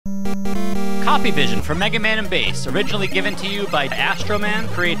Copy Vision for Mega Man and Base, originally given to you by Astro Man,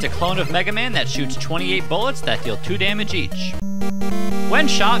 creates a clone of Mega Man that shoots 28 bullets that deal 2 damage each. When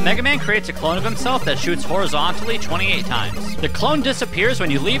shot, Mega Man creates a clone of himself that shoots horizontally 28 times. The clone disappears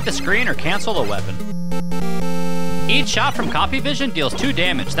when you leave the screen or cancel a weapon. Each shot from Copy Vision deals 2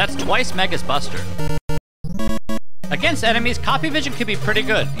 damage, that's twice Mega's Buster. Against enemies, Copy Vision can be pretty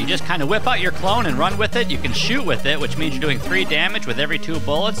good. You just kind of whip out your clone and run with it. You can shoot with it, which means you're doing 3 damage with every 2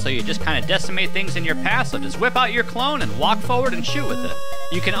 bullets, so you just kind of decimate things in your path. So just whip out your clone and walk forward and shoot with it.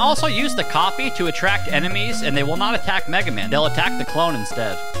 You can also use the copy to attract enemies, and they will not attack Mega Man. They'll attack the clone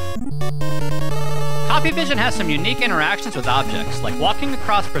instead. Copy Vision has some unique interactions with objects, like walking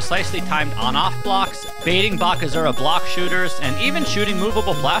across precisely timed on-off blocks, baiting Bakazura block shooters, and even shooting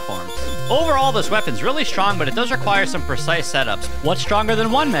movable platforms. Overall, this weapon's really strong, but it does require some precise setups. What's stronger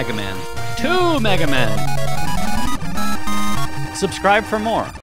than 1 Mega Man? 2 Mega Men! Subscribe for more.